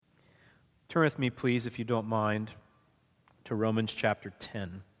Turn with me, please, if you don't mind, to Romans chapter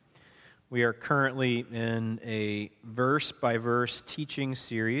 10. We are currently in a verse-by-verse teaching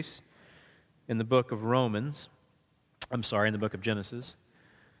series in the book of Romans. In the book of Genesis.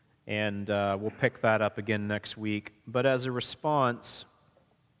 And we'll pick that up again next week. But as a response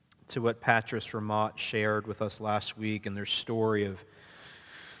to what Patras Ramat shared with us last week and their story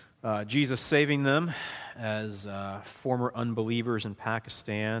of Jesus saving them as former unbelievers in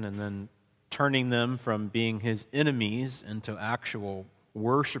Pakistan and then turning them from being his enemies into actual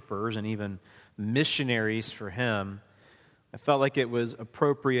worshipers and even missionaries for him, I felt like it was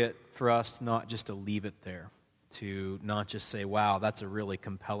appropriate for us not just to leave it there, to not just say, wow, that's a really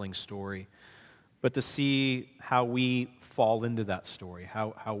compelling story, but to see how we fall into that story,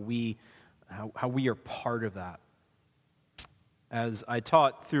 how we are part of that. As I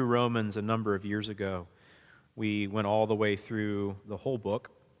taught through Romans a number of years ago, we went all the way through the whole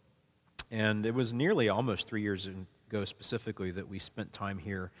book, and it was nearly almost 3 years ago specifically that we spent time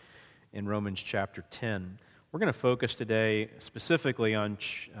here in Romans chapter 10. We're going to focus today specifically on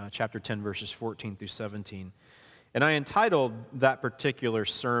chapter 10, verses 14 through 17. And I entitled that particular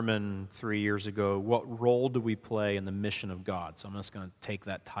sermon 3 years ago, "What Role Do We Play in the Mission of God?" So I'm just going to take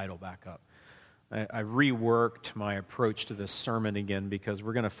that title back up. I reworked my approach to this sermon again because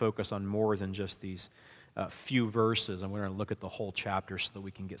we're going to focus on more than just these few verses. And we're going to look at the whole chapter so that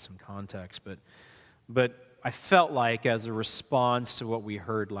we can get some context. But I felt like as a response to what we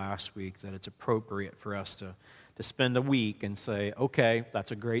heard last week that it's appropriate for us to spend a week and say, okay,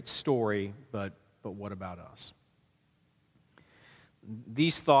 that's a great story, but what about us?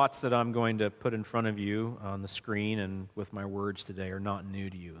 These thoughts that I'm going to put in front of you on the screen and with my words today are not new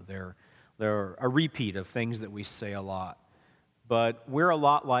to you. They're a repeat of things that we say a lot. But we're a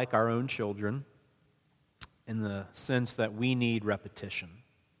lot like our own children in the sense that we need repetition.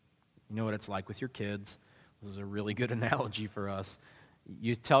 You know what it's like with your kids. This is a really good analogy for us.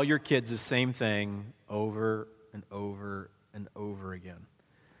 You tell your kids the same thing over and over and over again.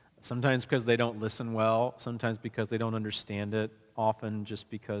 Sometimes because they don't listen well, sometimes because they don't understand it, often just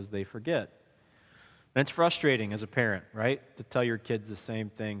because they forget. And it's frustrating as a parent, right? To tell your kids the same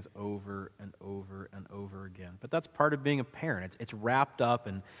things over and over and over again. But that's part of being a parent. It's wrapped up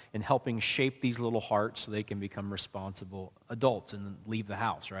in helping shape these little hearts so they can become responsible adults and leave the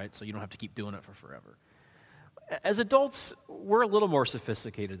house, right? So you don't have to keep doing it for forever. As adults, we're a little more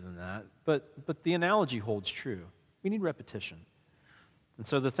sophisticated than that, but the analogy holds true. We need repetition. And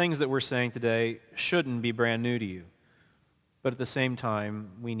so the things that we're saying today shouldn't be brand new to you, but at the same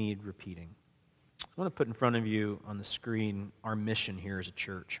time, we need repeating. I want to put in front of you on the screen our mission here as a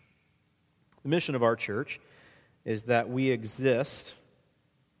church. The mission of our church is that we exist,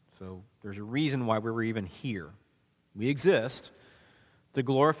 so there's a reason why we're even here. We exist to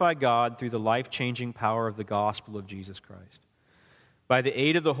glorify God through the life-changing power of the gospel of Jesus Christ. By the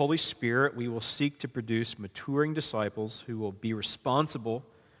aid of the Holy Spirit, we will seek to produce maturing disciples who will be responsible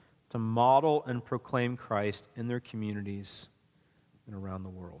to model and proclaim Christ in their communities and around the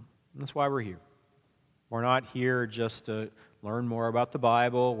world. And that's why we're here. We're not here just to learn more about the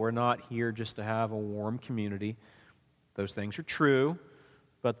Bible. We're not here just to have a warm community. Those things are true,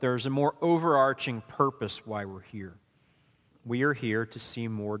 but there's a more overarching purpose why we're here. We are here to see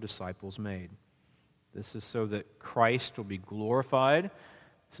more disciples made. This is so that Christ will be glorified.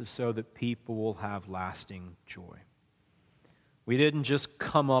 This is so that people will have lasting joy. We didn't just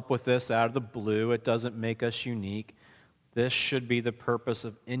come up with this out of the blue. It doesn't make us unique. This should be the purpose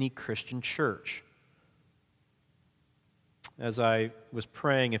of any Christian church. As I was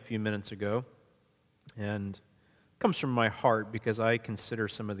praying a few minutes ago, and it comes from my heart because I consider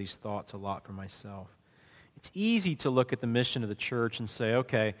some of these thoughts a lot for myself. It's easy to look at the mission of the church and say,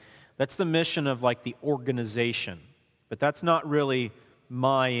 okay, that's the mission of like the organization, but that's not really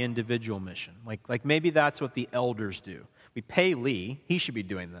my individual mission. Like maybe that's what the elders do. We pay Lee, he should be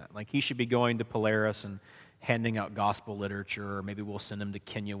doing that. Like he should be going to Polaris and handing out gospel literature, or maybe we'll send him to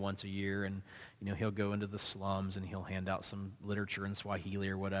Kenya once a year and he'll go into the slums and he'll hand out some literature in Swahili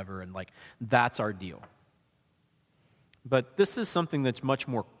or whatever, and like that's our deal. But this is something that's much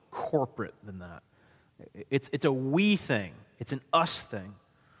more corporate than that. It's a we thing. It's an us thing.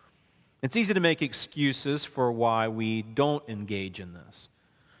 It's easy to make excuses for why we don't engage in this.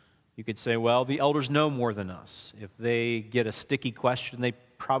 You could say, well, the elders know more than us. If they get a sticky question, they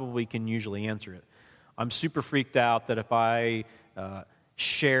probably can usually answer it. I'm super freaked out that if I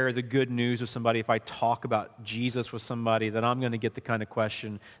share the good news with somebody, if I talk about Jesus with somebody, that I'm going to get the kind of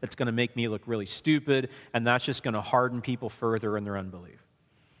question that's going to make me look really stupid, and that's just going to harden people further in their unbelief.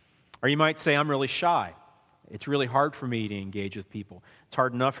 Or you might say, I'm really shy. It's really hard for me to engage with people. It's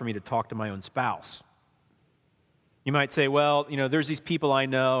hard enough for me to talk to my own spouse. You might say, well, there's these people I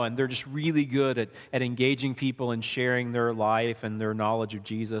know, and they're just really good at engaging people and sharing their life and their knowledge of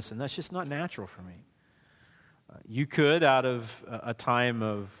Jesus, and that's just not natural for me. You could, out of a time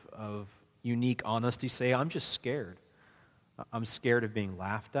of unique honesty, say, I'm just scared. I'm scared of being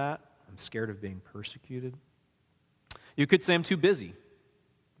laughed at. I'm scared of being persecuted. You could say, I'm too busy.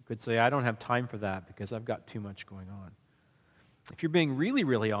 You could say, I don't have time for that because I've got too much going on. If you're being really,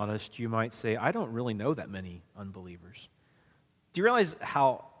 really honest, you might say, I don't really know that many unbelievers. Do you realize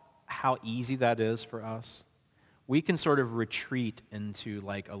how easy that is for us? We can sort of retreat into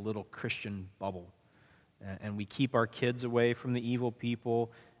like a little Christian bubble. And we keep our kids away from the evil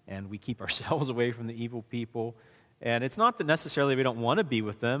people, and we keep ourselves away from the evil people. And it's not that necessarily we don't want to be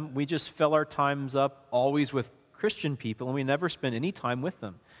with them. We just fill our times up always with Christian people, and we never spend any time with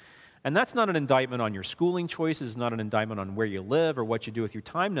them. And that's not an indictment on your schooling choices, not an indictment on where you live or what you do with your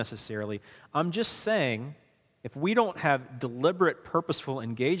time necessarily. I'm just saying, if we don't have deliberate, purposeful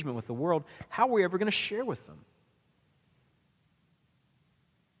engagement with the world, how are we ever going to share with them?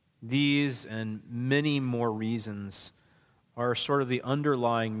 These and many more reasons are sort of the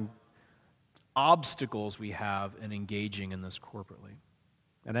underlying obstacles we have in engaging in this corporately.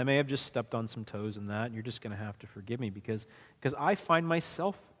 And I may have just stepped on some toes in that, and you're just going to have to forgive me because I find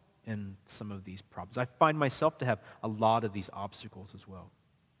myself in some of these problems. I find myself to have a lot of these obstacles as well.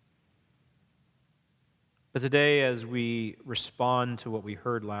 But today, as we respond to what we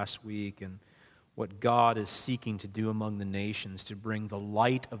heard last week and what God is seeking to do among the nations to bring the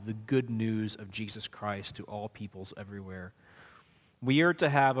light of the good news of Jesus Christ to all peoples everywhere, we are to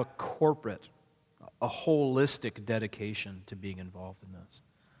have a corporate, a holistic dedication to being involved in this.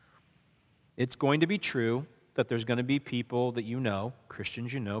 It's going to be true that there's going to be people that you know,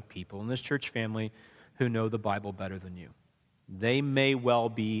 Christians you know, people in this church family who know the Bible better than you. They may well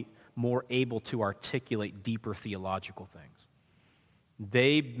be more able to articulate deeper theological things.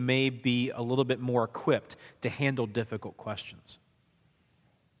 They may be a little bit more equipped to handle difficult questions.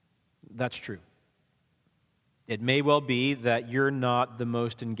 That's true. It may well be that you're not the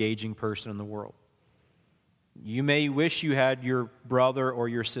most engaging person in the world. You may wish you had your brother or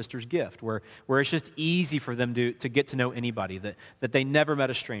your sister's gift, where it's just easy for them to get to know anybody, that they never met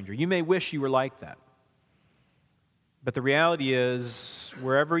a stranger. You may wish you were like that. But the reality is,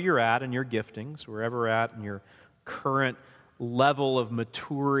 wherever you're at in your giftings, wherever you're at in your current level of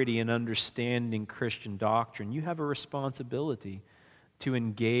maturity and understanding Christian doctrine, you have a responsibility to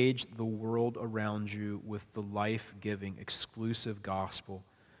engage the world around you with the life-giving, exclusive gospel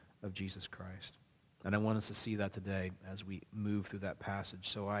of Jesus Christ. And I want us to see that today as we move through that passage.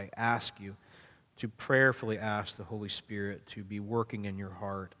 So I ask you to prayerfully ask the Holy Spirit to be working in your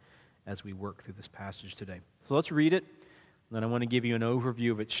heart as we work through this passage today. So let's read it. And then I want to give you an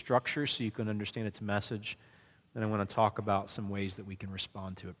overview of its structure so you can understand its message. Then I want to talk about some ways that we can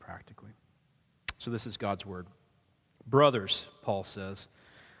respond to it practically. So this is God's word. Brothers, Paul says,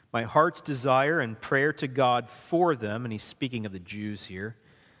 my heart's desire and prayer to God for them, and he's speaking of the Jews here,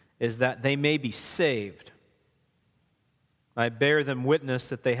 is that they may be saved. I bear them witness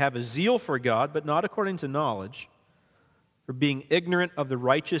that they have a zeal for God, but not according to knowledge. For being ignorant of the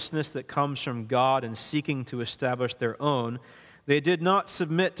righteousness that comes from God and seeking to establish their own, they did not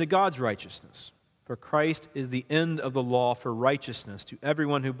submit to God's righteousness. For Christ is the end of the law for righteousness to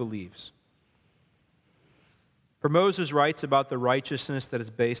everyone who believes. For Moses writes about the righteousness that is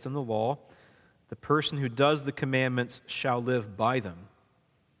based on the law, the person who does the commandments shall live by them.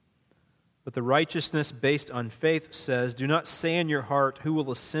 But the righteousness based on faith says, do not say in your heart, who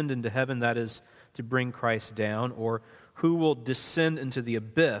will ascend into heaven, that is, to bring Christ down, or who will descend into the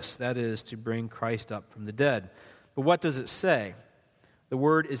abyss, that is, to bring Christ up from the dead. But what does it say? The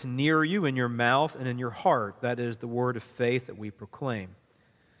word is near you in your mouth and in your heart, that is, the word of faith that we proclaim.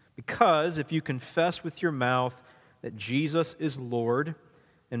 Because if you confess with your mouth that Jesus is Lord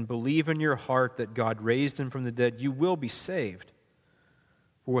and believe in your heart that God raised him from the dead, you will be saved.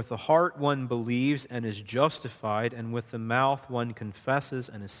 For with the heart one believes and is justified, and with the mouth one confesses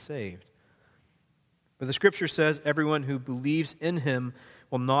and is saved. For the Scripture says, everyone who believes in him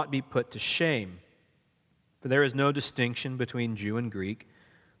will not be put to shame. For there is no distinction between Jew and Greek.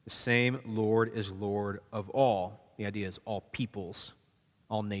 The same Lord is Lord of all. The idea is all peoples,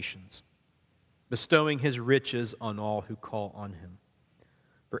 all nations, bestowing his riches on all who call on him.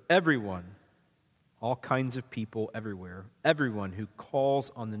 For everyone, all kinds of people everywhere, everyone who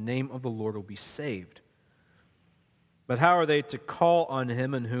calls on the name of the Lord will be saved. But how are they to call on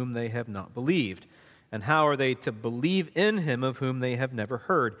him in whom they have not believed? And how are they to believe in him of whom they have never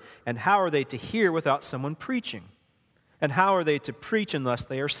heard? And how are they to hear without someone preaching? And how are they to preach unless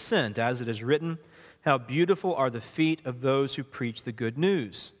they are sent? As it is written, how beautiful are the feet of those who preach the good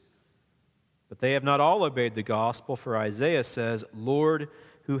news. But they have not all obeyed the gospel, for Isaiah says, Lord,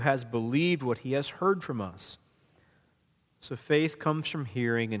 who has believed what he has heard from us? So faith comes from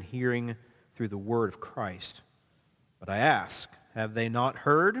hearing, and hearing through the word of Christ. But I ask, have they not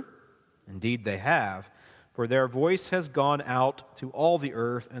heard? Indeed they have, for their voice has gone out to all the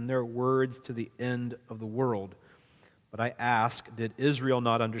earth, and their words to the end of the world. But I ask, did Israel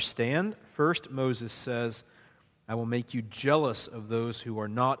not understand? First Moses says, I will make you jealous of those who are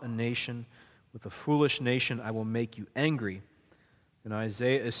not a nation. With a foolish nation I will make you angry. And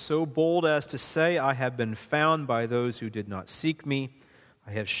Isaiah is so bold as to say, I have been found by those who did not seek me.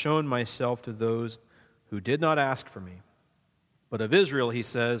 I have shown myself to those who did not ask for me. But of Israel he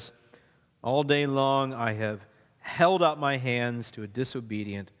says, all day long I have held out my hands to a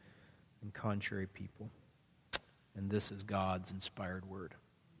disobedient and contrary people. And this is God's inspired word.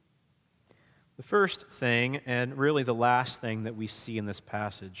 The first thing, and really the last thing that we see in this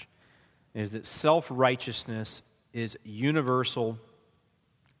passage, is that self-righteousness is universal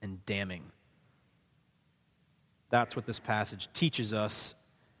and damning. That's what this passage teaches us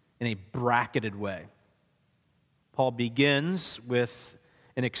in a bracketed way. Paul begins with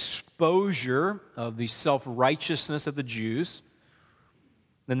an exposure of the self-righteousness of the Jews.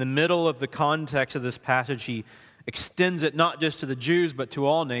 In the middle of the context of this passage, he extends it not just to the Jews, but to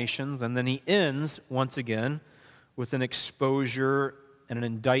all nations. And then he ends, once again, with an exposure and an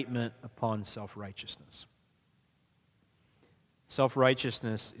indictment upon self-righteousness.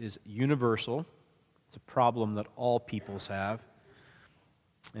 Self-righteousness is universal. It's a problem that all peoples have,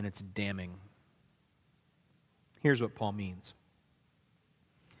 and it's damning. Here's what Paul means.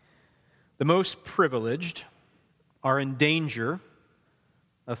 The most privileged are in danger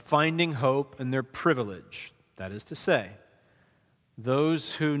of finding hope in their privilege. That is to say,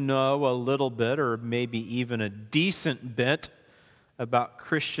 those who know a little bit, or maybe even a decent bit, about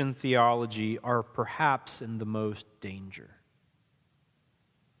Christian theology are perhaps in the most danger.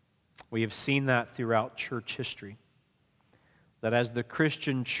 We have seen that throughout church history. That as the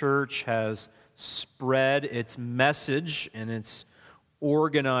Christian church has spread its message and its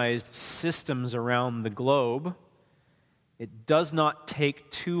organized systems around the globe, it does not take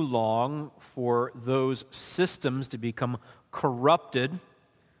too long for those systems to become corrupted,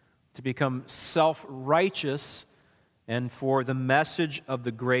 to become self-righteous, and for the message of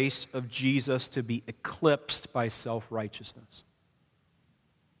the grace of Jesus to be eclipsed by self-righteousness.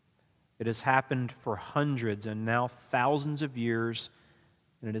 It has happened for hundreds and now thousands of years,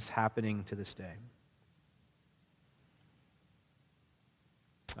 and it is happening to this day.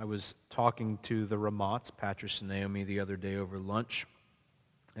 I was talking to the Ramats, Patrice and Naomi, the other day over lunch,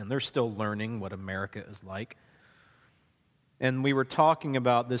 and they're still learning what America is like. And we were talking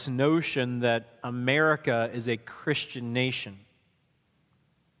about this notion that America is a Christian nation.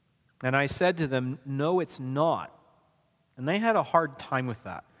 And I said to them, no, it's not. And they had a hard time with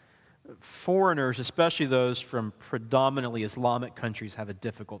that. Foreigners, especially those from predominantly Islamic countries, have a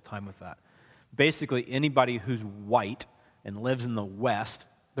difficult time with that. Basically, anybody who's white and lives in the West,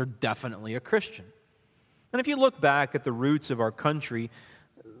 they're definitely a Christian. And if you look back at the roots of our country,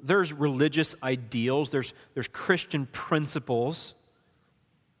 there's religious ideals, there's Christian principles.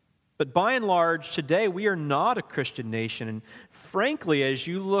 But by and large, today, we are not a Christian nation. And frankly, as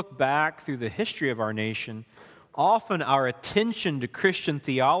you look back through the history of our nation, often our attention to Christian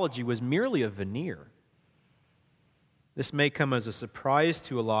theology was merely a veneer. This may come as a surprise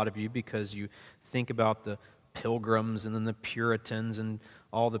to a lot of you because you think about the Pilgrims and then the Puritans and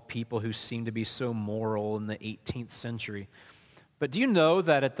all the people who seem to be so moral in the 18th century. But do you know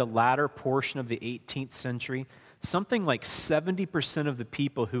that at the latter portion of the 18th century, something like 70% of the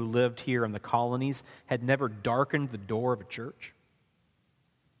people who lived here in the colonies had never darkened the door of a church?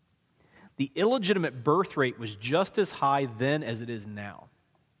 The illegitimate birth rate was just as high then as it is now.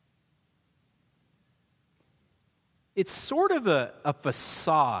 It's sort of a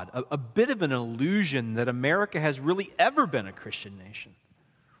facade, a bit of an illusion that America has really ever been a Christian nation.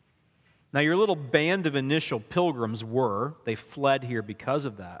 Now, your little band of initial pilgrims they fled here because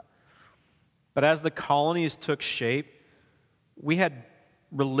of that. But as the colonies took shape, we had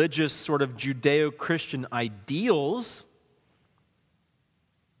religious sort of Judeo-Christian ideals.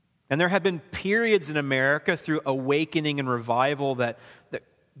 And there have been periods in America through awakening and revival that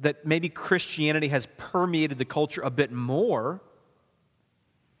maybe Christianity has permeated the culture a bit more.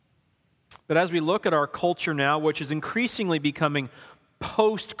 But as we look at our culture now, which is increasingly becoming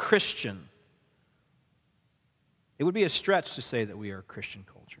post-Christian, It would be a stretch to say that we are a Christian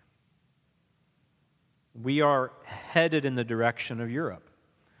culture. We are headed in the direction of Europe.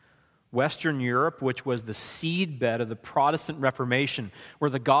 Western Europe, which was the seedbed of the Protestant Reformation,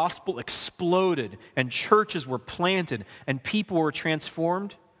 where the gospel exploded and churches were planted and people were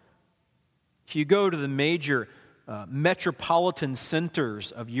transformed. If you go to the major metropolitan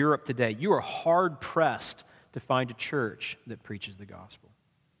centers of Europe today, you are hard-pressed to find a church that preaches the gospel.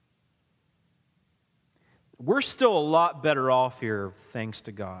 We're still a lot better off here, thanks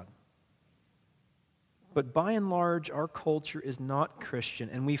to God. But by and large, our culture is not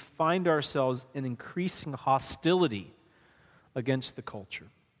Christian, and we find ourselves in increasing hostility against the culture.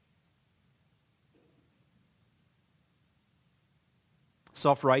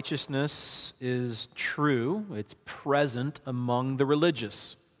 Self-righteousness is true. It's present among the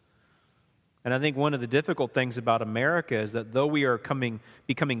religious. And I think one of the difficult things about America is that though we are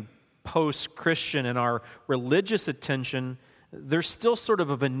becoming post-Christian in our religious attention, there's still sort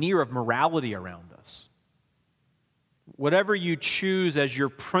of a veneer of morality around us. Whatever you choose as your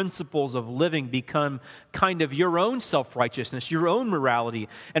principles of living become kind of your own self-righteousness, your own morality.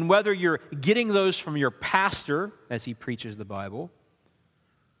 And whether you're getting those from your pastor as he preaches the Bible,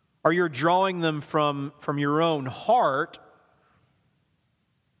 or you're drawing them from your own heart,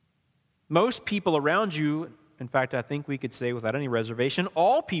 most people around you, in fact, I think we could say without any reservation,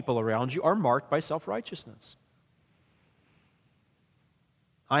 all people around you are marked by self-righteousness.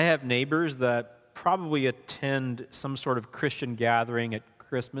 I have neighbors that probably attend some sort of Christian gathering at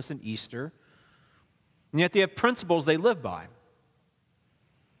Christmas and Easter, and yet they have principles they live by.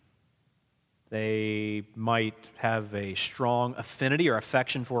 They might have a strong affinity or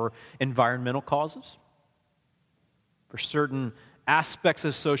affection for environmental causes, for certain aspects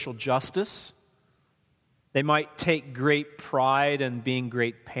of social justice. They might take great pride in being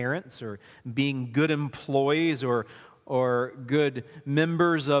great parents or being good employees or good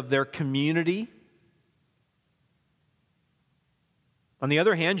members of their community. On the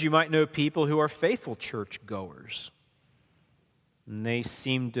other hand, you might know people who are faithful churchgoers. And they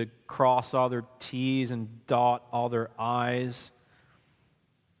seem to cross all their T's and dot all their I's.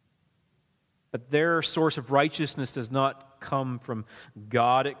 But their source of righteousness does not come from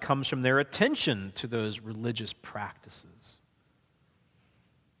God. It comes from their attention to those religious practices.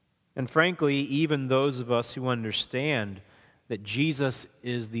 And frankly, even those of us who understand that Jesus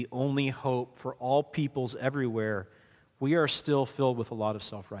is the only hope for all peoples everywhere, we are still filled with a lot of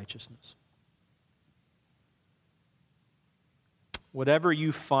self-righteousness. Whatever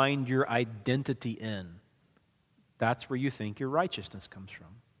you find your identity in, that's where you think your righteousness comes from.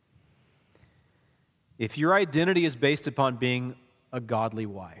 If your identity is based upon being a godly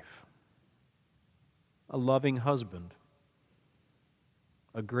wife, a loving husband,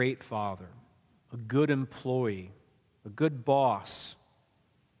 a great father, a good employee, a good boss,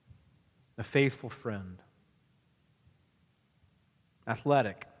 a faithful friend,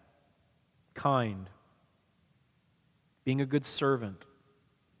 athletic, kind, being a good servant.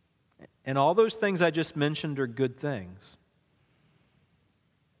 And all those things I just mentioned are good things.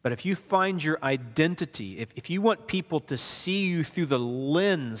 But if you find your identity, if you want people to see you through the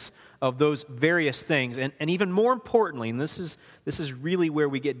lens of those various things, and even more importantly, and this is really where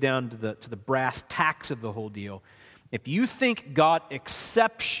we get down to the brass tacks of the whole deal, if you think God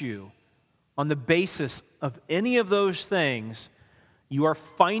accepts you on the basis of any of those things, you are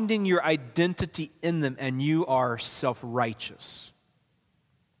finding your identity in them, and you are self-righteous.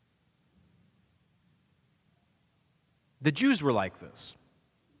 The Jews were like this.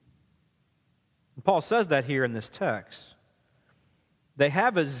 And Paul says that here in this text. They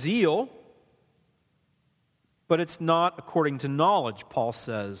have a zeal, but it's not according to knowledge, Paul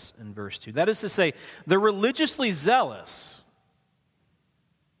says in verse 2. That is to say, they're religiously zealous,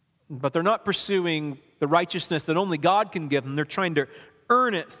 but they're not pursuing the righteousness that only God can give them. They're trying to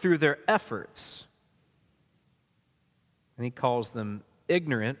earn it through their efforts. And he calls them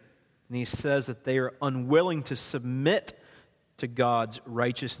ignorant, and he says that they are unwilling to submit to God's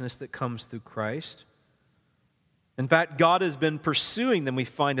righteousness that comes through Christ. In fact, God has been pursuing them. We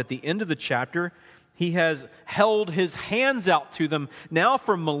find at the end of the chapter, he has held his hands out to them now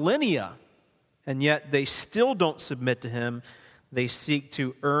for millennia, and yet they still don't submit to him. They seek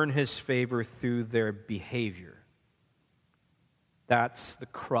to earn his favor through their behavior. That's the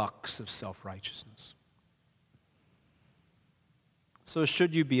crux of self-righteousness. So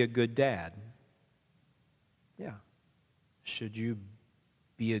should you be a good dad? Yeah. Should you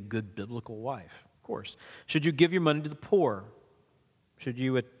be a good biblical wife? Of course. Should you give your money to the poor? Should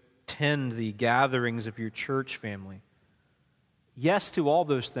you attend the gatherings of your church family? Yes to all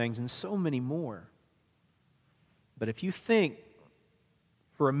those things and so many more. But if you think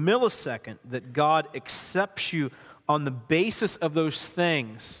for a millisecond that God accepts you on the basis of those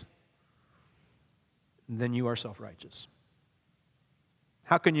things, then you are self-righteous.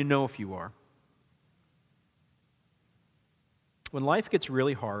 How can you know if you are? When life gets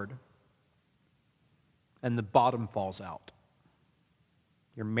really hard and the bottom falls out,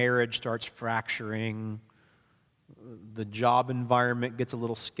 your marriage starts fracturing, the job environment gets a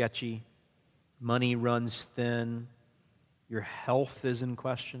little sketchy, money runs thin, your health is in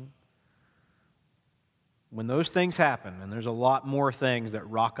question. When those things happen, and there's a lot more things that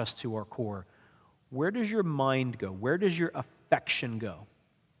rock us to our core, where does your mind go? Where does your affection go?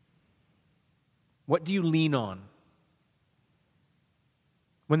 What do you lean on?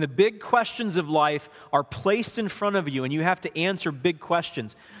 When the big questions of life are placed in front of you and you have to answer big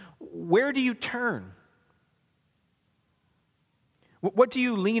questions, where do you turn? What do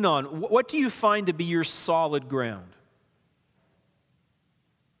you lean on? What do you find to be your solid ground?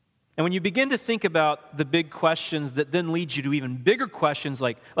 And when you begin to think about the big questions that then lead you to even bigger questions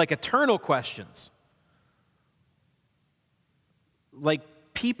like eternal questions, like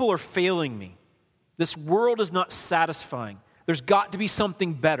people are failing me, this world is not satisfying, there's got to be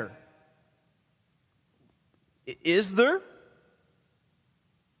something better. Is there?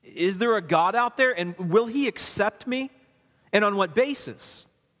 Is there a God out there? And will He accept me? And on what basis?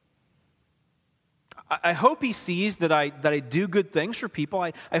 I hope He sees that I do good things for people.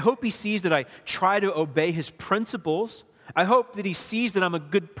 I hope He sees that I try to obey His principles. I hope that He sees that I'm a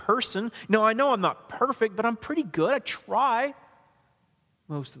good person. No, I know I'm not perfect, but I'm pretty good. I try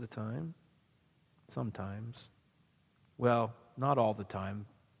most of the time. Sometimes. Well, not all the time.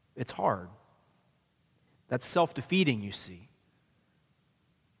 It's hard. That's self-defeating, you see.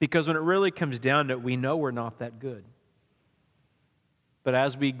 Because when it really comes down to it, we know we're not that good. But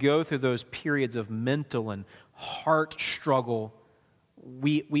as we go through those periods of mental and heart struggle,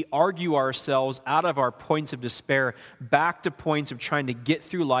 we argue ourselves out of our points of despair back to points of trying to get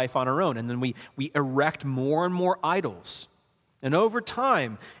through life on our own. And then we erect more and more idols. And over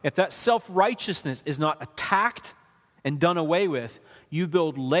time, if that self-righteousness is not attacked and done away with, you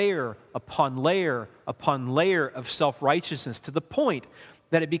build layer upon layer upon layer of self-righteousness to the point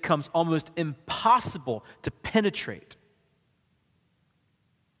that it becomes almost impossible to penetrate.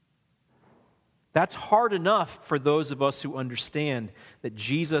 That's hard enough for those of us who understand that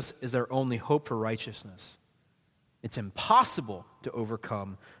Jesus is our only hope for righteousness. It's impossible to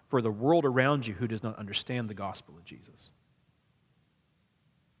overcome for the world around you who does not understand the gospel of Jesus.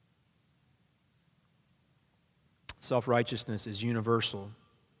 Self-righteousness is universal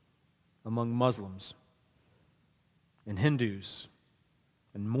among Muslims and Hindus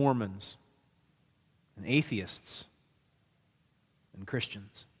and Mormons and atheists and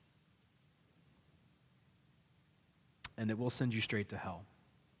Christians. And it will send you straight to hell.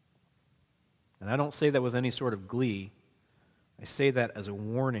 And I don't say that with any sort of glee. I say that as a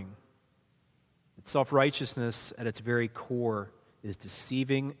warning. That self-righteousness at its very core is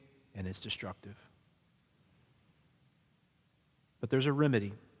deceiving and it's destructive. But there's a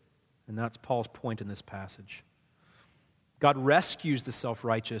remedy, and that's Paul's point in this passage. God rescues the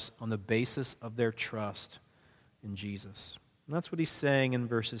self-righteous on the basis of their trust in Jesus. And that's what he's saying in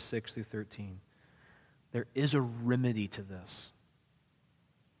verses 6 through 13. There is a remedy to this.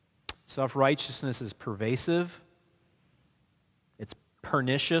 Self-righteousness is pervasive. It's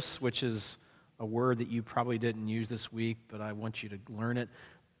pernicious, which is a word that you probably didn't use this week, but I want you to learn it.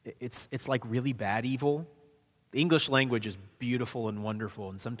 It's like really bad evil. The English language is beautiful and wonderful,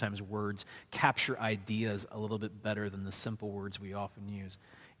 and sometimes words capture ideas a little bit better than the simple words we often use.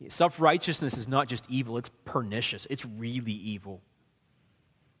 Self-righteousness is not just evil, it's pernicious. It's really evil.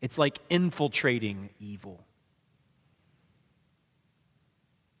 It's like infiltrating evil.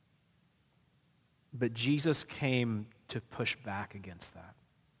 But Jesus came to push back against that.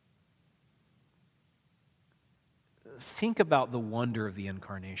 Think about the wonder of the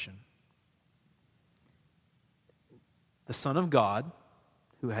incarnation. The Son of God,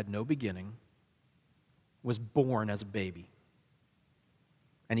 who had no beginning, was born as a baby.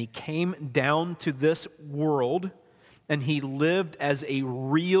 And he came down to this world, and he lived as a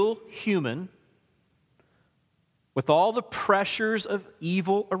real human with all the pressures of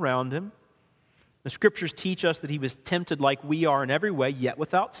evil around him. The Scriptures teach us that he was tempted like we are in every way, yet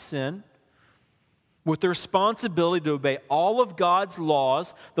without sin, with the responsibility to obey all of God's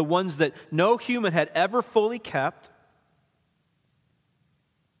laws, the ones that no human had ever fully kept,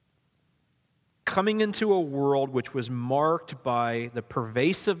 coming into a world which was marked by the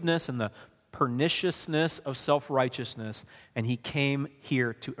pervasiveness and the perniciousness of self-righteousness, and he came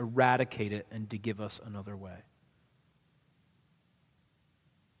here to eradicate it and to give us another way.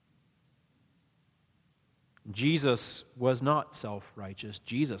 Jesus was not self-righteous.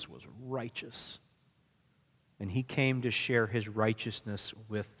 Jesus was righteous. And he came to share his righteousness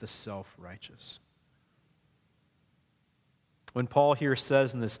with the self-righteous. When Paul here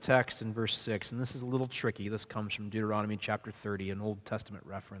says in this text in verse 6, and this is a little tricky, this comes from Deuteronomy chapter 30, an Old Testament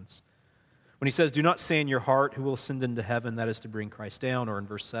reference. When he says, do not say in your heart, who will ascend into heaven, that is to bring Christ down, or in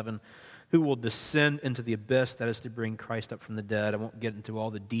verse 7, who will descend into the abyss, that is to bring Christ up from the dead. I won't get into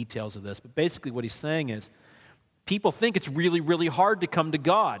all the details of this, but basically what he's saying is, people think it's really, really hard to come to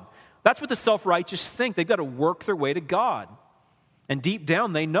God. That's what the self-righteous think. They've got to work their way to God. And deep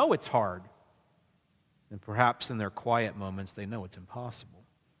down, they know it's hard. And perhaps in their quiet moments, they know it's impossible.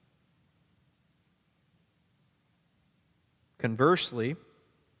 Conversely,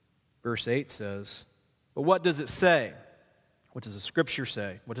 verse 8 says, but what does it say? What does the Scripture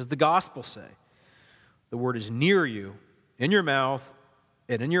say? What does the gospel say? The word is near you, in your mouth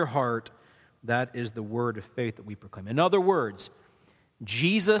and in your heart. That is the word of faith that we proclaim. In other words,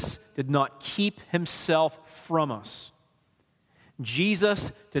 Jesus did not keep himself from us.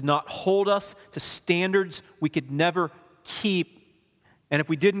 Jesus did not hold us to standards we could never keep, and if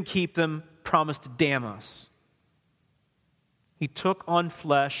we didn't keep them, promised to damn us. He took on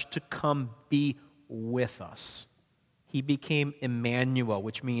flesh to come be with us. He became Emmanuel,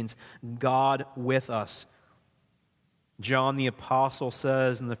 which means God with us. John the Apostle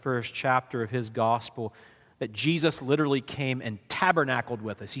says in the first chapter of his gospel that Jesus literally came and tabernacled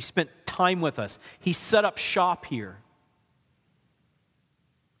with us. He spent time with us. He set up shop here.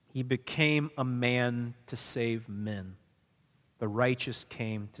 He became a man to save men. The righteous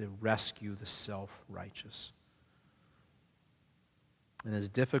came to rescue the self-righteous. And as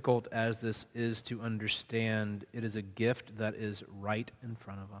difficult as this is to understand, it is a gift that is right in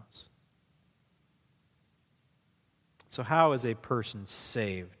front of us. So how is a person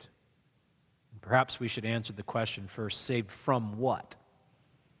saved? Perhaps we should answer the question first, saved from what?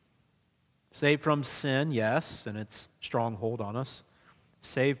 Saved from sin, yes, and its stronghold on us.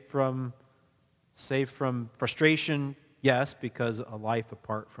 Saved from frustration, yes, because a life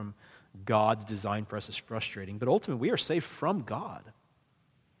apart from God's design for us is frustrating. But ultimately, we are saved from God.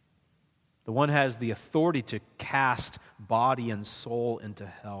 The one has the authority to cast body and soul into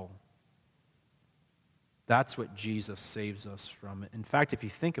hell. That's what Jesus saves us from. In fact, if you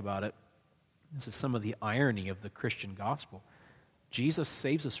think about it, this is some of the irony of the Christian gospel. Jesus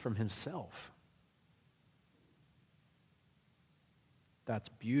saves us from himself. That's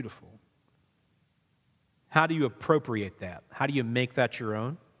beautiful. How do you appropriate that? How do you make that your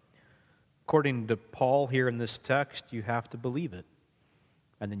own? According to Paul here in this text, you have to believe it,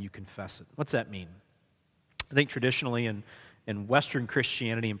 and then you confess it. What's that mean? I think traditionally in Western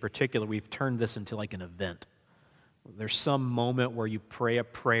Christianity in particular, we've turned this into like an event. There's some moment where you pray a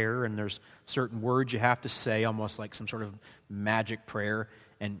prayer and there's certain words you have to say, almost like some sort of magic prayer.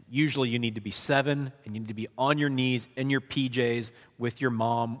 And usually you need to be 7 and you need to be on your knees in your PJs with your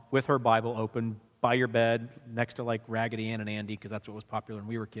mom, with her Bible open by your bed next to like Raggedy Ann and Andy, because that's what was popular when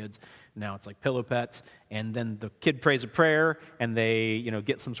we were kids. Now it's like Pillow Pets. And then the kid prays a prayer and they,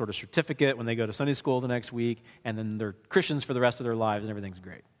 get some sort of certificate when they go to Sunday school the next week. And then they're Christians for the rest of their lives and everything's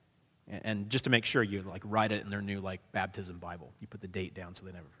great. And just to make sure you write it in their new baptism Bible. You put the date down so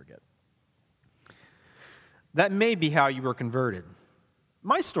they never forget. That may be how you were converted.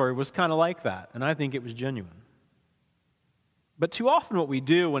 My story was kind of like that, and I think it was genuine. But too often what we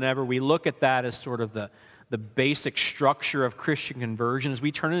do whenever we look at that as sort of the basic structure of Christian conversion is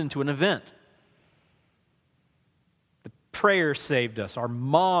we turn it into an event. The prayer saved us. Our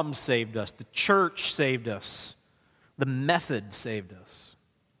mom saved us. The church saved us. The method saved us.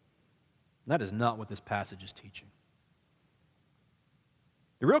 And that is not what this passage is teaching.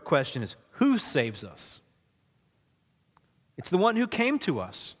 The real question is, who saves us? It's the one who came to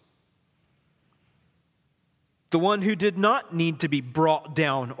us. The one who did not need to be brought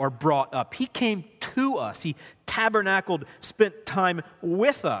down or brought up. He came to us. He tabernacled, spent time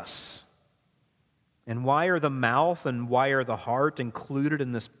with us. And why are the mouth and why are the heart included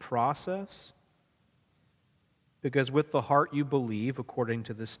in this process? Because with the heart you believe, according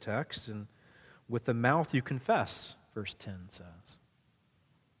to this text, and with the mouth you confess, verse 10 says.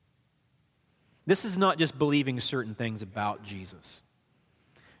 This is not just believing certain things about Jesus.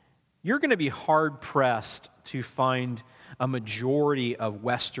 You're going to be hard-pressed to find a majority of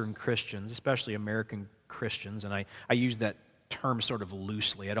Western Christians, especially American Christians, and I use that term sort of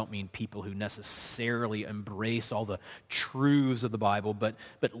loosely. I don't mean people who necessarily embrace all the truths of the Bible, but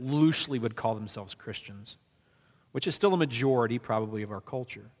loosely would call themselves Christians, which is still a majority probably of our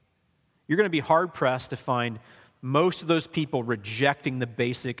culture. You're going to be hard-pressed to find most of those people rejecting the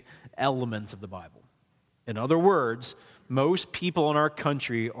basic elements of the Bible. In other words, most people in our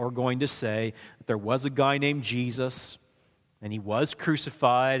country are going to say that there was a guy named Jesus, and he was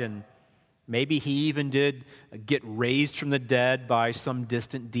crucified, and maybe he even did get raised from the dead by some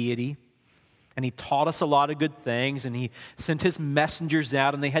distant deity. And he taught us a lot of good things, and he sent his messengers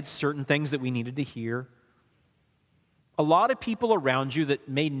out, and they had certain things that we needed to hear. A lot of people around you that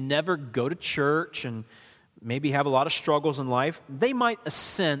may never go to church and maybe have a lot of struggles in life, they might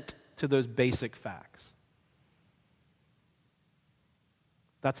assent to those basic facts.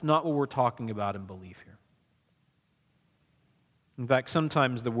 That's not what we're talking about in belief here. In fact,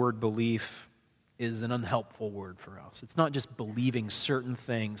 sometimes the word belief is an unhelpful word for us. It's not just believing certain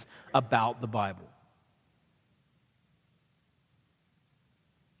things about the Bible.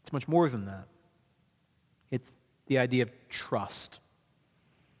 It's much more than that. It's the idea of trust,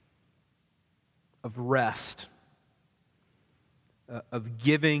 of rest, of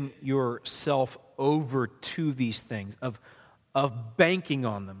giving yourself over to these things, of banking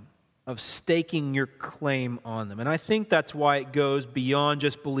on them, of staking your claim on them. And I think that's why it goes beyond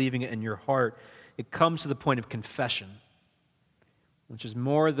just believing it in your heart. It comes to the point of confession, which is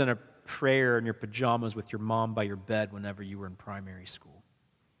more than a prayer in your pajamas with your mom by your bed whenever you were in primary school.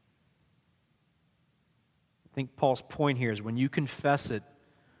 I think Paul's point here is when you confess it,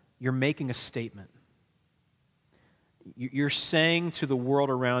 you're making a statement. You're saying to the world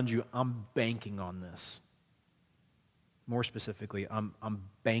around you, I'm banking on this. More specifically, I'm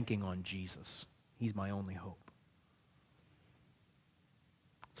banking on Jesus. He's my only hope.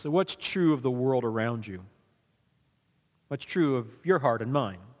 So what's true of the world around you? What's true of your heart and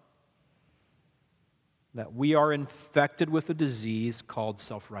mine? That we are infected with a disease called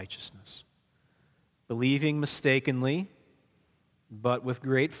self-righteousness. Believing mistakenly, but with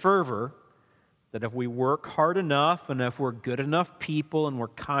great fervor, that if we work hard enough and if we're good enough people and we're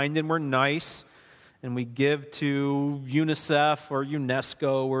kind and we're nice and we give to UNICEF or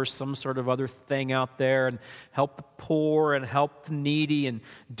UNESCO or some sort of other thing out there and help the poor and help the needy and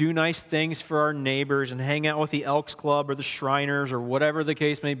do nice things for our neighbors and hang out with the Elks Club or the Shriners or whatever the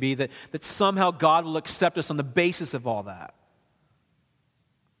case may be, that somehow God will accept us on the basis of all that.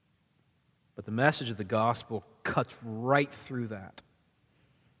 But the message of the gospel cuts right through that.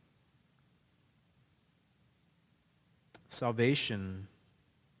 Salvation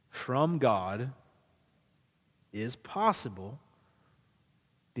from God is possible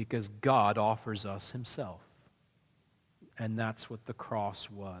because God offers us himself. And that's what the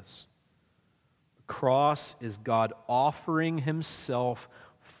cross was. The cross is God offering himself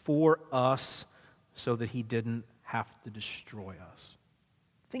for us so that he didn't have to destroy us.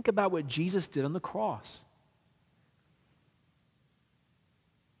 Think about what Jesus did on the cross.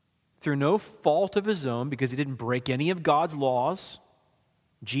 Through no fault of his own, because he didn't break any of God's laws,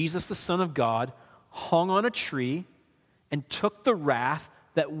 Jesus, the Son of God, hung on a tree and took the wrath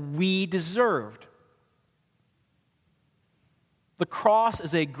that we deserved. The cross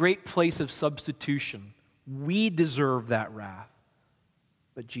is a great place of substitution. We deserve that wrath,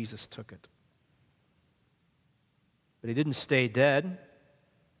 but Jesus took it. But he didn't stay dead.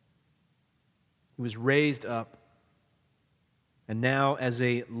 He was raised up. And now, as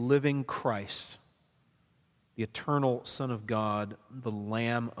a living Christ, the eternal Son of God, the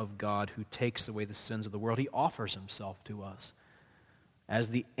Lamb of God who takes away the sins of the world, he offers himself to us as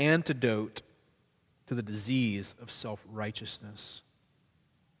the antidote to the disease of self-righteousness.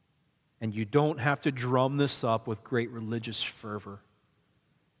 And you don't have to drum this up with great religious fervor.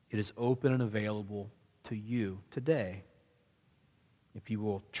 It is open and available to you today if you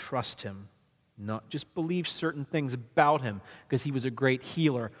will trust him. Not just believe certain things about him because he was a great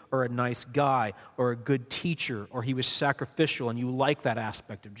healer or a nice guy or a good teacher or he was sacrificial and you like that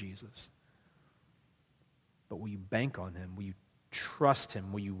aspect of Jesus. But will you bank on him? Will you trust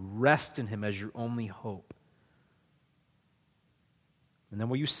him? Will you rest in him as your only hope? And then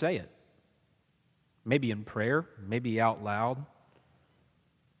will you say it? Maybe in prayer, maybe out loud,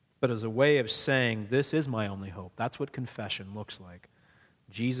 but as a way of saying, this is my only hope. That's what confession looks like.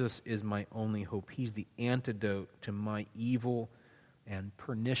 Jesus is my only hope. He's the antidote to my evil and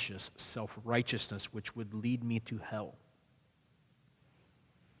pernicious self-righteousness, which would lead me to hell.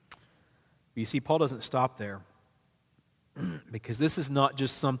 But you see, Paul doesn't stop there, because this is not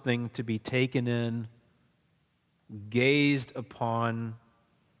just something to be taken in, gazed upon,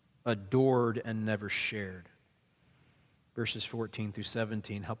 adored, and never shared. Verses 14 through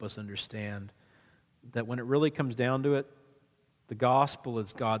 17 help us understand that when it really comes down to it, the gospel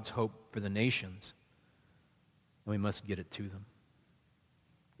is God's hope for the nations, and we must get it to them.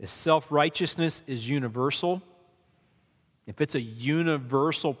 If self-righteousness is universal, if it's a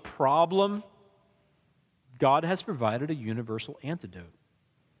universal problem, God has provided a universal antidote.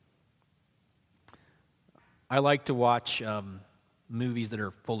 I like to watch movies that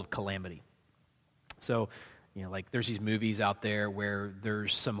are full of calamity. So, like there's these movies out there where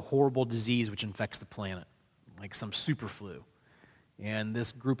there's some horrible disease which infects the planet, like some super flu. And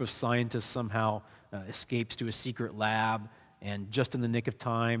this group of scientists somehow escapes to a secret lab, and just in the nick of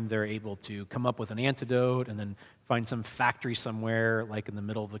time, they're able to come up with an antidote and then find some factory somewhere, like in the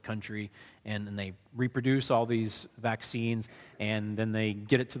middle of the country, and then they reproduce all these vaccines, and then they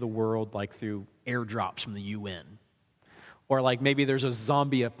get it to the world like through airdrops from the UN. Or like maybe there's a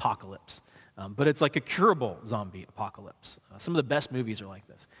zombie apocalypse, but it's like a curable zombie apocalypse. Some of the best movies are like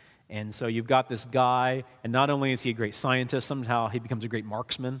this. And so you've got this guy, and not only is he a great scientist, somehow he becomes a great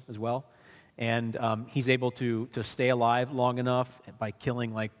marksman as well. And he's able to stay alive long enough by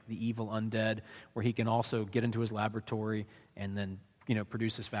killing like the evil undead, where he can also get into his laboratory and then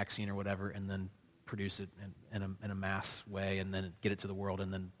produce this vaccine or whatever, and then produce it in a mass way, and then get it to the world,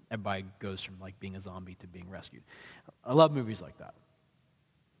 and then everybody goes from like being a zombie to being rescued. I love movies like that.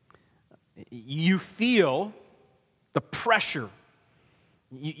 You feel the pressure.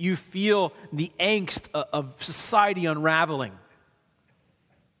 You feel the angst of society unraveling.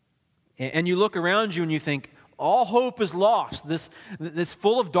 And you look around you and you think, all hope is lost. This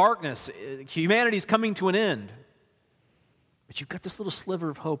full of darkness. Humanity's coming to an end. But you've got this little sliver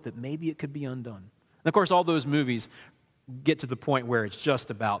of hope that maybe it could be undone. And of course, all those movies get to the point where it's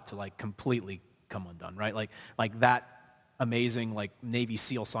just about to like completely come undone, right? Like that amazing like Navy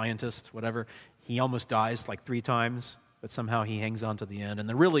SEAL scientist, whatever, he almost dies like 3 times, but somehow he hangs on to the end. And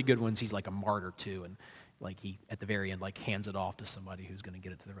the really good ones, he's like a martyr too, and like he at the very end like hands it off to somebody who's going to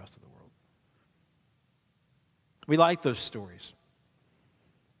get it to the rest of the world. We like those stories.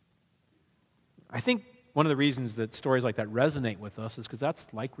 I think one of the reasons that stories like that resonate with us is because that's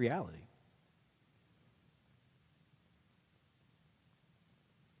like reality.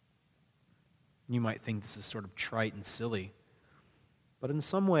 You might think this is sort of trite and silly, but in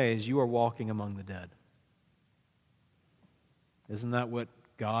some ways you are walking among the dead. Isn't that what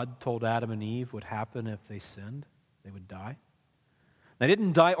God told Adam and Eve would happen if they sinned? They would die. They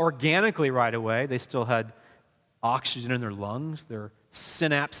didn't die organically right away. They still had oxygen in their lungs. Their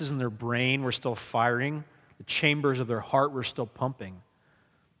synapses in their brain were still firing. The chambers of their heart were still pumping.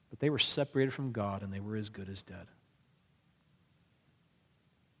 But they were separated from God, and they were as good as dead.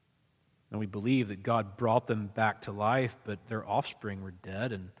 And we believe that God brought them back to life, but their offspring were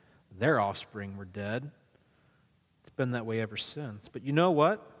dead, and their offspring were dead. It's been that way ever since. But you know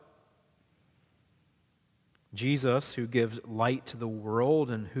what? Jesus, who gives light to the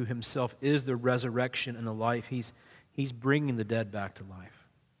world and who himself is the resurrection and the life, he's bringing the dead back to life.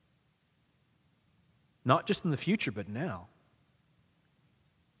 Not just in the future, but now.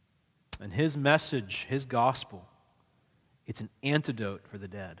 And his message, his gospel, it's an antidote for the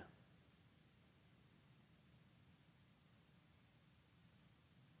dead.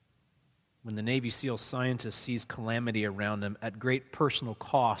 When the Navy SEAL scientist sees calamity around him at great personal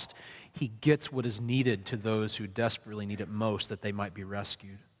cost, he gets what is needed to those who desperately need it most, that they might be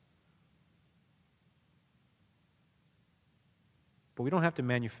rescued. But we don't have to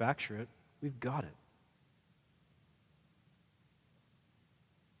manufacture it. We've got it.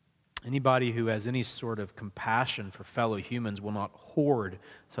 Anybody who has any sort of compassion for fellow humans will not hoard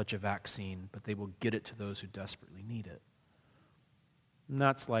such a vaccine, but they will get it to those who desperately need it. And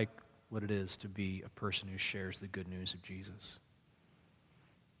that's like what it is to be a person who shares the good news of Jesus.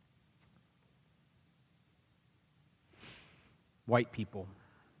 White people,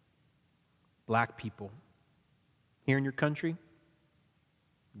 black people, here in your country,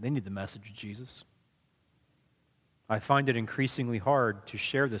 they need the message of Jesus. I find it increasingly hard to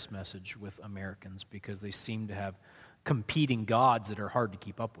share this message with Americans because they seem to have competing gods that are hard to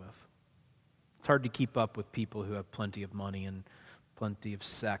keep up with. It's hard to keep up with people who have plenty of money and plenty of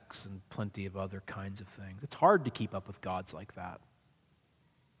sex and plenty of other kinds of things. It's hard to keep up with gods like that.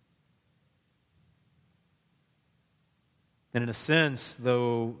 And in a sense,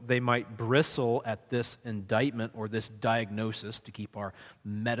 though they might bristle at this indictment or this diagnosis, to keep our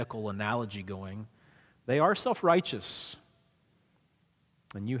medical analogy going, they are self-righteous.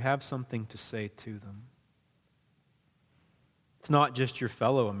 And you have something to say to them. It's not just your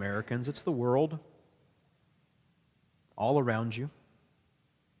fellow Americans, it's the world all around you.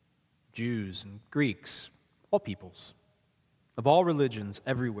 Jews and Greeks, all peoples, of all religions,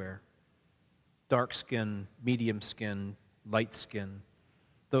 everywhere. Dark skin, medium skin, light skin,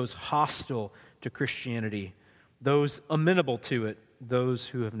 those hostile to Christianity, those amenable to it, those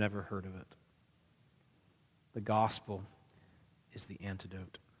who have never heard of it. The gospel is the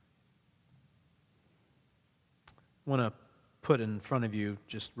antidote. I want to put in front of you,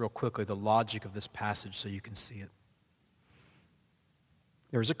 just real quickly, the logic of this passage so you can see it.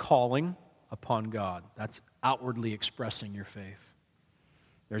 There's a calling upon God. That's outwardly expressing your faith.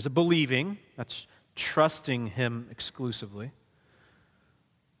 There's a believing. That's trusting Him exclusively.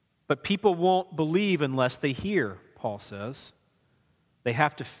 But people won't believe unless they hear, Paul says. They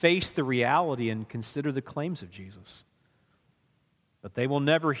have to face the reality and consider the claims of Jesus. But they will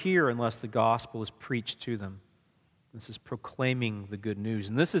never hear unless the gospel is preached to them. This is proclaiming the good news.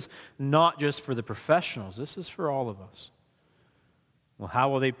 And this is not just for the professionals. This is for all of us. Well, how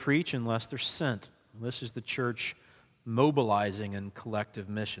will they preach unless they're sent? This is the church mobilizing in collective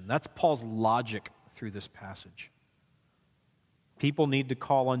mission. That's Paul's logic through this passage. People need to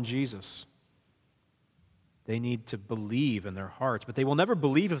call on Jesus. They need to believe in their hearts. But they will never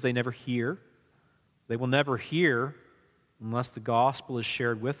believe if they never hear. They will never hear unless the gospel is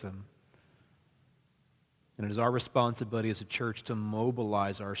shared with them. And it is our responsibility as a church to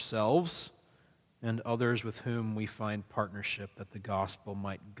mobilize ourselves and others with whom we find partnership that the gospel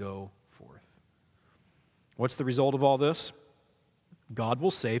might go forth. What's the result of all this? God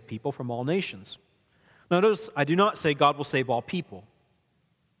will save people from all nations. Notice, I do not say God will save all people.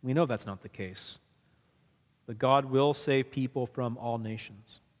 We know that's not the case. But God will save people from all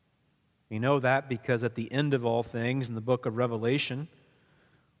nations. We know that because at the end of all things, in the book of Revelation,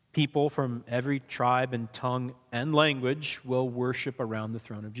 people from every tribe and tongue and language will worship around the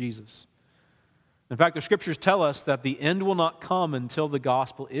throne of Jesus. In fact, the Scriptures tell us that the end will not come until the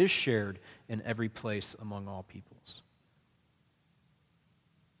gospel is shared in every place among all peoples.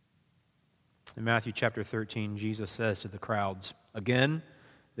 In Matthew chapter 13, Jesus says to the crowds, "Again,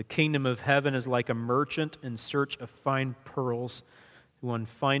 the kingdom of heaven is like a merchant in search of fine pearls, who on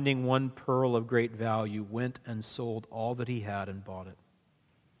finding one pearl of great value went and sold all that he had and bought it."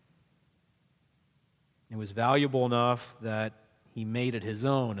 It was valuable enough that he made it his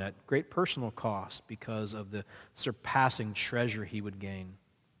own at great personal cost because of the surpassing treasure he would gain.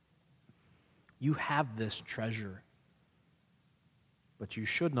 You have this treasure, but you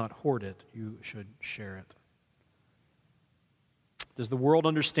should not hoard it. You should share it. Does the world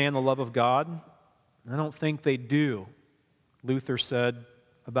understand the love of God? I don't think they do. Luther said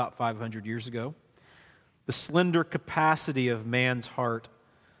about 500 years ago, "The slender capacity of man's heart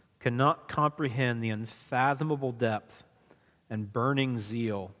cannot comprehend the unfathomable depth and burning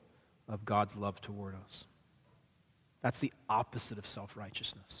zeal of God's love toward us." That's the opposite of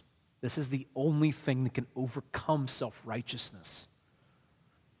self-righteousness. This is the only thing that can overcome self-righteousness.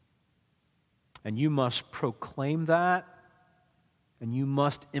 And you must proclaim that, and you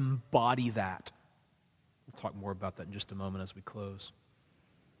must embody that. We'll talk more about that in just a moment as we close.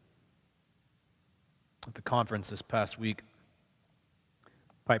 At the conference this past week,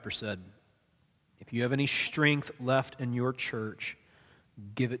 Piper said, "If you have any strength left in your church,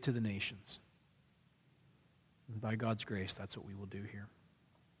 give it to the nations." And by God's grace, that's what we will do here.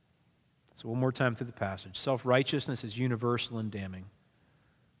 So one more time through the passage. Self-righteousness is universal and damning,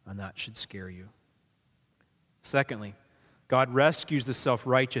 and that should scare you. Secondly, God rescues the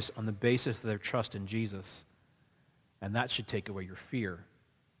self-righteous on the basis of their trust in Jesus, and that should take away your fear,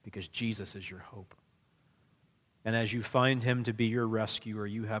 because Jesus is your hope. And as you find Him to be your rescuer,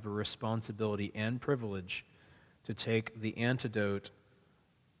 you have a responsibility and privilege to take the antidote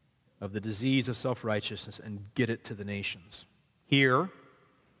of the disease of self-righteousness and get it to the nations, here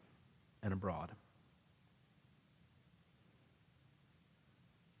and abroad.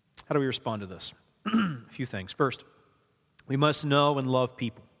 How do we respond to this? A few things. First, we must know and love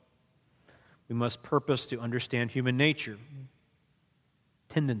people. We must purpose to understand human nature,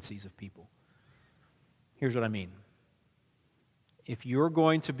 tendencies of people. Here's what I mean. If you're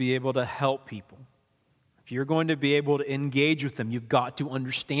going to be able to help people, if you're going to be able to engage with them, you've got to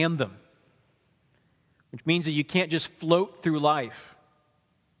understand them. Which means that you can't just float through life.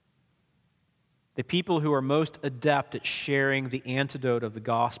 The people who are most adept at sharing the antidote of the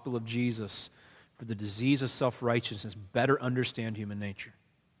gospel of Jesus for the disease of self-righteousness better understand human nature.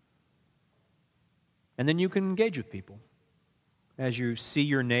 And then you can engage with people. As you see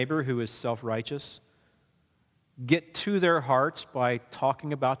your neighbor who is self-righteous, get to their hearts by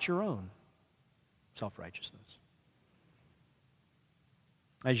talking about your own self-righteousness.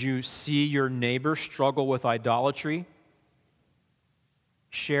 As you see your neighbor struggle with idolatry,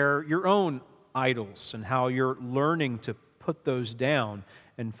 share your own idols and how you're learning to put those down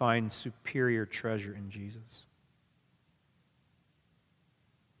and find superior treasure in Jesus.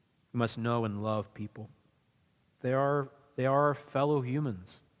 We must know and love people. They are our fellow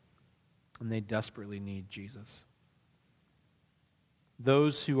humans, and they desperately need Jesus.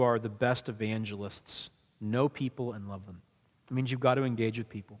 Those who are the best evangelists know people and love them. It means you've got to engage with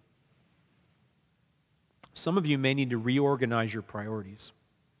people. Some of you may need to reorganize your priorities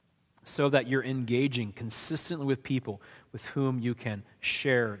so that you're engaging consistently with people with whom you can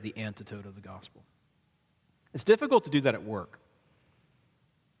share the antidote of the gospel. It's difficult to do that at work.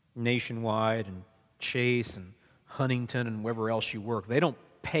 Nationwide and Chase and Huntington and wherever else you work, they don't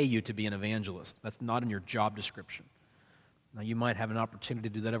pay you to be an evangelist. That's not in your job description. Now, you might have an opportunity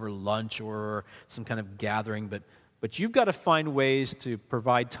to do that over lunch or some kind of gathering, but you've got to find ways to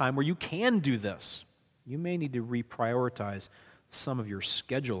provide time where you can do this. You may need to reprioritize some of your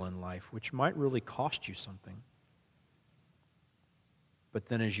schedule in life, which might really cost you something. But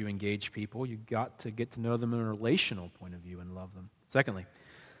then as you engage people, you've got to get to know them in a relational point of view and love them. Secondly,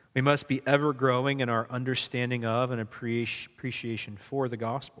 we must be ever growing in our understanding of and appreciation for the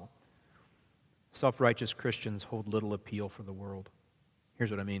gospel. Self-righteous Christians hold little appeal for the world.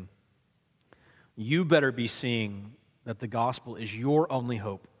 Here's what I mean. You better be seeing that the gospel is your only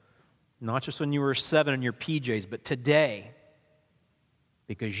hope, not just when you were 7 in your PJs, but today,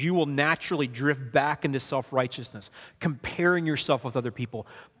 because you will naturally drift back into self-righteousness, comparing yourself with other people,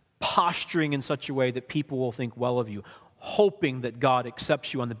 posturing in such a way that people will think well of you, hoping that God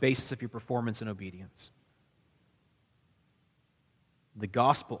accepts you on the basis of your performance and obedience. The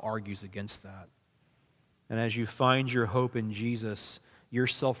gospel argues against that. And as you find your hope in Jesus, your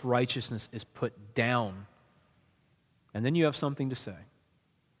self-righteousness is put down. And then you have something to say.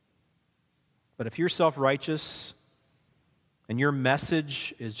 But if you're self-righteous and your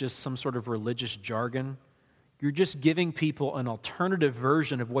message is just some sort of religious jargon, you're just giving people an alternative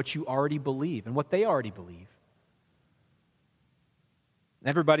version of what you already believe and what they already believe.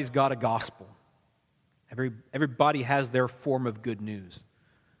 Everybody's got a gospel. Everybody has their form of good news.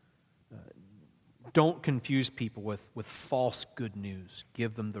 Don't confuse people with false good news.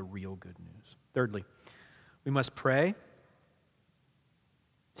 Give them the real good news. Thirdly, we must pray,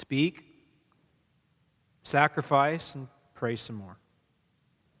 speak, sacrifice, and pray some more.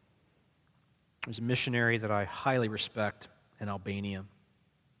 There's a missionary that I highly respect in Albania.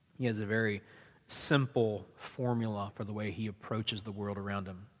 He has a very simple formula for the way he approaches the world around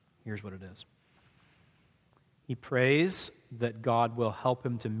him. Here's what it is. He prays that God will help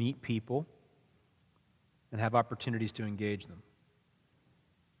him to meet people and have opportunities to engage them.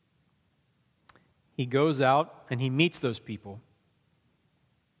 He goes out and he meets those people,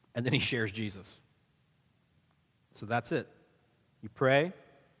 and then he shares Jesus. So that's it. You pray,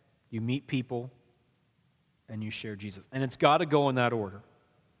 you meet people, and you share Jesus. And it's got to go in that order.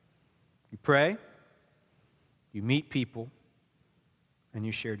 You pray, you meet people, and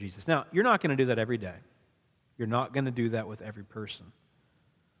you share Jesus. Now, you're not going to do that every day. You're not going to do that with every person.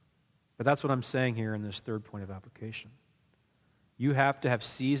 But that's what I'm saying here in this third point of application. You have to have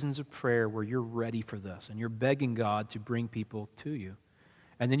seasons of prayer where you're ready for this, and you're begging God to bring people to you.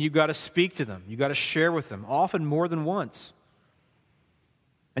 And then you've got to speak to them. You've got to share with them, often more than once.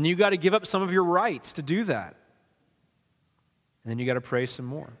 And you've got to give up some of your rights to do that. And then you've got to pray some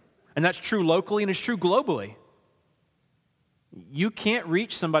more. And that's true locally and it's true globally. You can't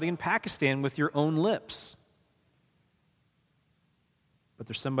reach somebody in Pakistan with your own lips. But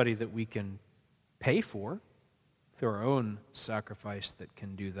there's somebody that we can pay for through our own sacrifice that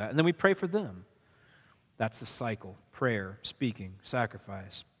can do that. And then we pray for them. That's the cycle. Prayer, speaking,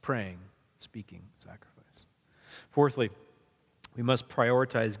 sacrifice, praying, speaking, sacrifice. Fourthly, we must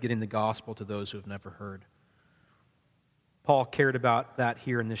prioritize getting the gospel to those who have never heard. Paul cared about that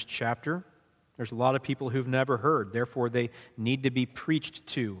here in this chapter. There's a lot of people who've never heard. Therefore, they need to be preached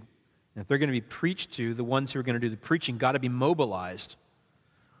to. And if they're going to be preached to, the ones who are going to do the preaching got to be mobilized.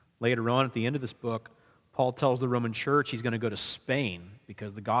 Later on, at the end of this book, Paul tells the Roman church he's going to go to Spain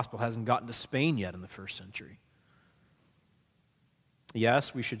because the gospel hasn't gotten to Spain yet in the first century.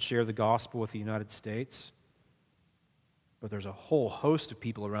 Yes, we should share the gospel with the United States, but there's a whole host of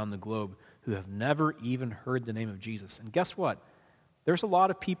people around the globe who have never even heard the name of Jesus. And guess what? There's a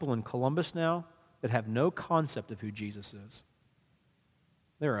lot of people in Columbus now that have no concept of who Jesus is.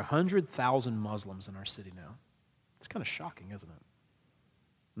 There are 100,000 Muslims in our city now. It's kind of shocking, isn't it?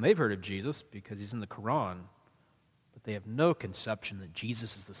 And they've heard of Jesus because he's in the Quran, but they have no conception that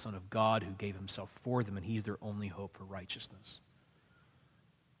Jesus is the Son of God who gave himself for them, and he's their only hope for righteousness.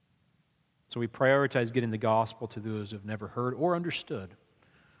 So we prioritize getting the gospel to those who have never heard or understood.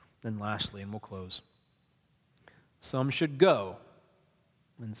 Then lastly, and we'll close, some should go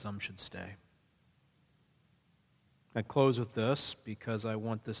and some should stay. I close with this because I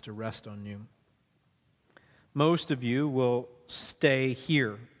want this to rest on you. Most of you will stay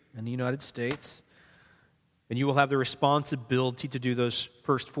here in the United States, and you will have the responsibility to do those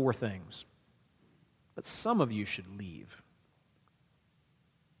first four things. but some of you should leave.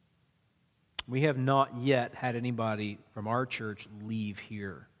 We have not yet had anybody from our church leave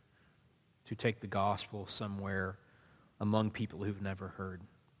here to take the gospel somewhere among people who've never heard.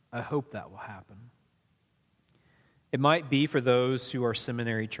 I hope that will happen. It might be for those who are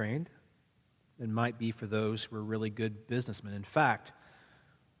seminary trained. It might be for those who are really good businessmen. In fact,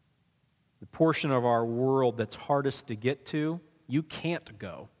 the portion of our world that's hardest to get to, you can't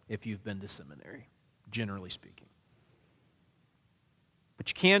go if you've been to seminary, generally speaking. But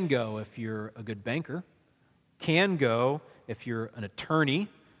you can go if you're a good banker, can go if you're an attorney,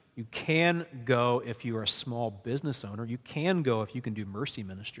 you can go if you're a small business owner, you can go if you can do mercy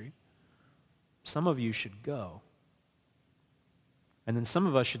ministry. Some of you should go. And then some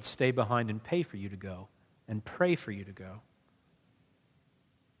of us should stay behind and pay for you to go and pray for you to go.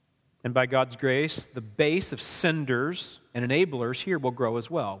 And by God's grace, the base of senders and enablers here will grow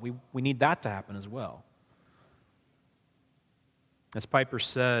as well. We need that to happen as well. As Piper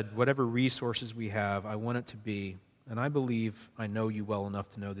said, whatever resources we have, I want it to be, and I believe I know you well enough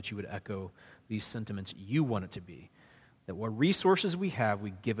to know that you would echo these sentiments, you want it to be, that what resources we have,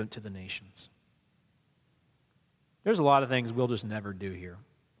 we give it to the nations. There's a lot of things we'll just never do here.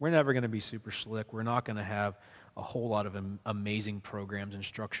 We're never going to be super slick. We're not going to have a whole lot of amazing programs and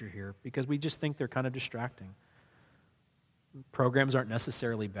structure here because we just think they're kind of distracting. Programs aren't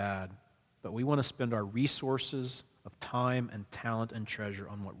necessarily bad, but we want to spend our resources of time and talent and treasure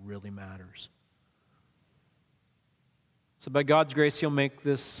on what really matters. So by God's grace, He'll make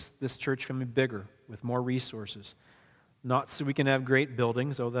this church family bigger with more resources. Not so we can have great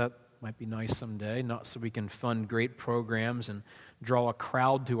buildings, that might be nice someday. Not so we can fund great programs and draw a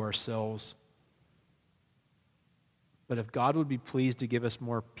crowd to ourselves. But if God would be pleased to give us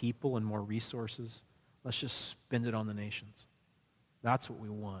more people and more resources, let's just spend it on the nations. That's what we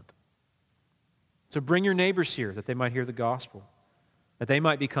want. So bring your neighbors here that they might hear the gospel, that they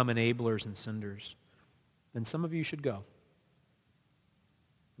might become enablers and senders. Then some of you should go.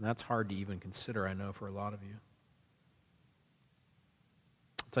 And that's hard to even consider, I know, for a lot of you.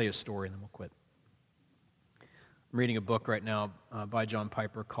 I'll tell you a story and then we'll quit. I'm reading a book right now by John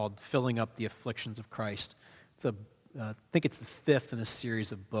Piper called Filling Up the Afflictions of Christ. I think it's the fifth in a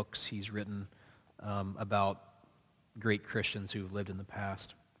series of books he's written about great Christians who've lived in the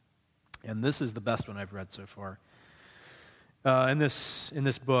past. And this is the best one I've read so far. In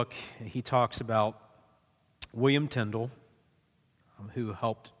this book, he talks about William Tyndale, who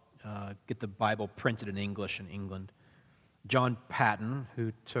helped get the Bible printed in English in England. John Paton,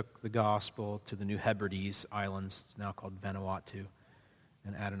 who took the gospel to the New Hebrides Islands, now called Vanuatu,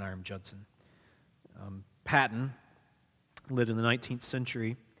 and Adoniram Judson. Paton lived in the 19th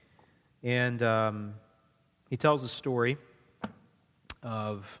century, and he tells a story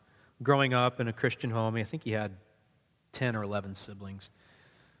of growing up in a Christian home. I think he had 10 or 11 siblings.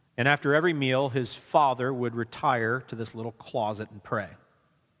 And after every meal, his father would retire to this little closet and pray.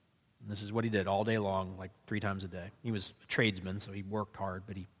 And this is what he did all day long, like 3 times a day. He was a tradesman, so he worked hard,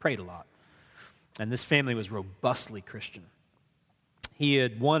 but he prayed a lot. And this family was robustly Christian. He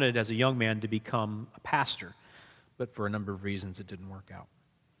had wanted, as a young man, to become a pastor, but for a number of reasons it didn't work out.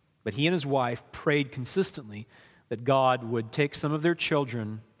 But he and his wife prayed consistently that God would take some of their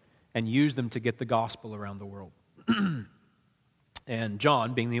children and use them to get the gospel around the world. And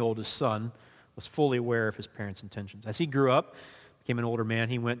John, being the oldest son, was fully aware of his parents' intentions. As he grew up, became an older man,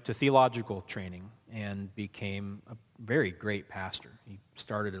 he went to theological training and became a very great pastor. He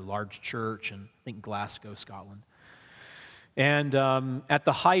started a large church in, I think, Glasgow, Scotland. And at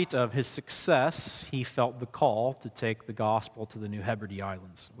the height of his success, he felt the call to take the gospel to the New Hebrides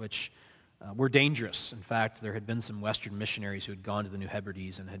Islands, which were dangerous. In fact, there had been some Western missionaries who had gone to the New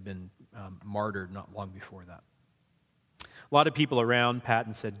Hebrides and had been martyred not long before that. A lot of people around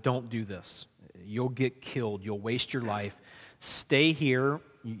Patton said, don't do this. You'll get killed. You'll waste your life. Stay here.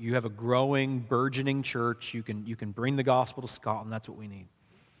 You have a growing, burgeoning church. You can bring the gospel to Scotland. That's what we need.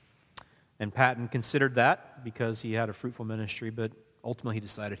 And Patton considered that because he had a fruitful ministry, but ultimately he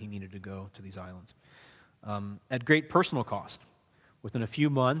decided he needed to go to these islands. At great personal cost. Within a few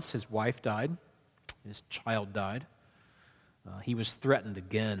months, his wife died. His child died. He was threatened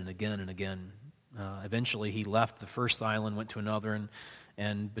again and again and again. Eventually, he left the first island, went to another,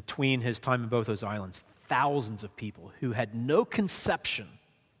 and between his time in both those islands, thousands of people who had no conception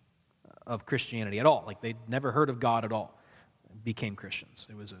of Christianity at all, like they'd never heard of God at all, became Christians.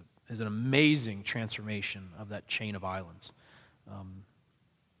 It was an amazing transformation of that chain of islands.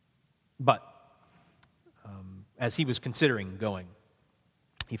 But as he was considering going,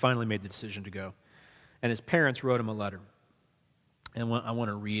 he finally made the decision to go. And his parents wrote him a letter. And I want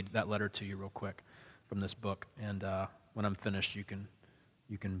to read that letter to you real quick. from this book. And when I'm finished, you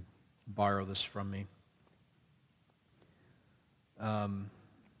can borrow this from me.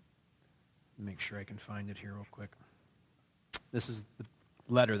 Make sure I can find it here real quick. This is the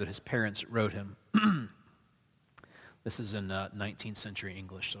letter that his parents wrote him. This is in 19th century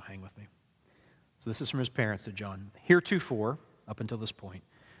English, so hang with me. So this is from his parents to John. Heretofore, up until this point,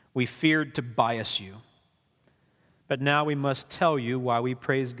 we feared to bias you. But now we must tell you why we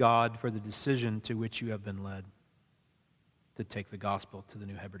praise God for the decision to which you have been led to take the gospel to the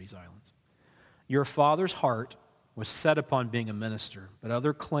New Hebrides Islands. Your father's heart was set upon being a minister, but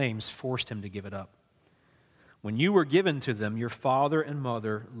other claims forced him to give it up. When you were given to them, your father and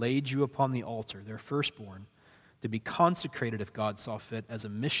mother laid you upon the altar, their firstborn, to be consecrated, if God saw fit, as a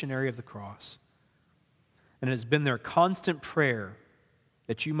missionary of the cross. And it has been their constant prayer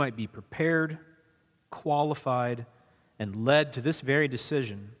that you might be prepared, qualified, and led to this very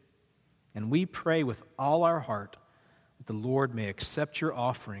decision. And we pray with all our heart that the Lord may accept your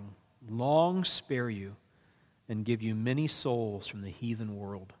offering, long spare you, and give you many souls from the heathen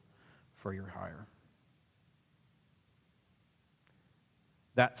world for your hire.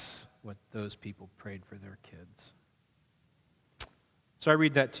 That's what those people prayed for their kids. So I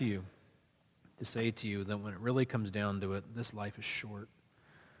read that to you to say to you that when it really comes down to it, this life is short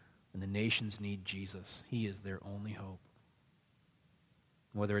and the nations need Jesus. He is their only hope.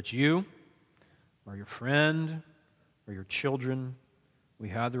 Whether it's you or your friend or your children, we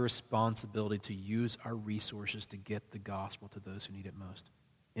have the responsibility to use our resources to get the gospel to those who need it most.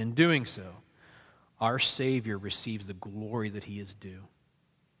 In doing so, our Savior receives the glory that he is due,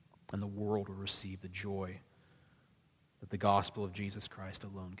 and the world will receive the joy that the gospel of Jesus Christ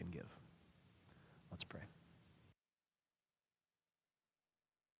alone can give. Let's pray.